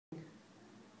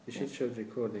You should show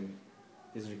recording.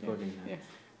 It's recording now.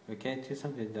 Yeah. Okay, do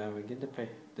something down. We get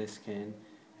the skin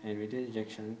and we do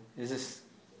injection. Is this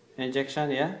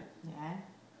injection, yeah?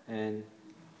 Yeah. And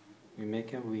we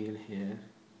make a wheel here.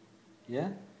 Yeah?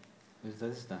 Because that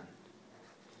is done.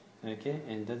 Okay,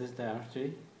 and that is the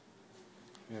artery.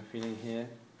 We are feeling here.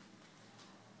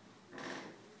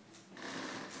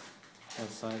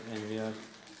 Outside, and we are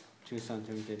 2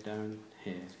 centimeters down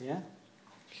here. Yeah?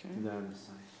 Okay. Down the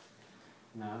side.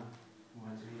 Now,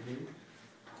 what we do?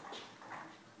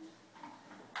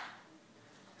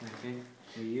 Okay,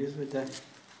 we use with that.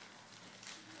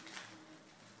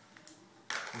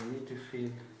 We need to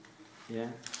feel, yeah,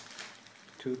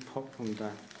 2 pop from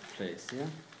that place, yeah?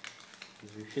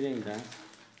 Because we're feeling that,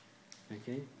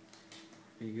 okay?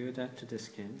 We go that to the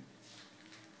skin.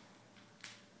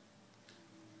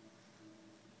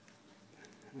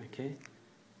 Okay,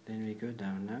 then we go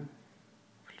down now,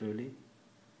 slowly,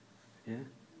 yeah?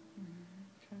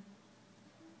 Okay.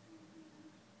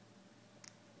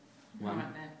 One.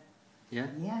 Right then. Yeah?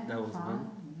 Yeah, That was fine.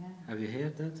 one. Yeah. Have you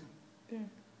heard that? Yeah.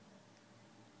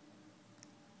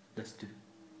 That's 2.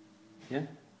 Yeah?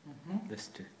 Mm-hmm. That's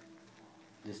 2.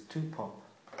 There's 2 pop.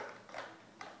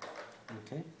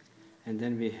 Okay? And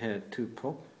then we had 2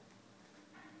 pop.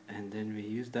 And then we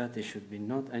use that. There should be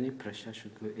not any pressure,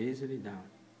 should go easily down.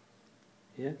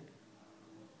 Yeah?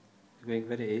 Going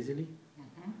very easily.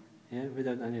 Mm-hmm. Yeah?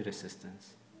 Without any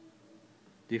resistance.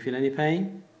 Do you feel any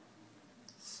pain?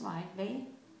 Slightly.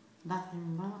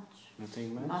 Nothing much.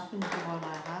 Nothing much? Nothing to what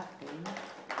I have been.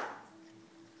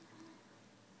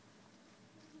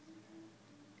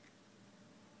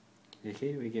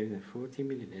 Okay, we gave them 40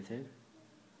 milliliter.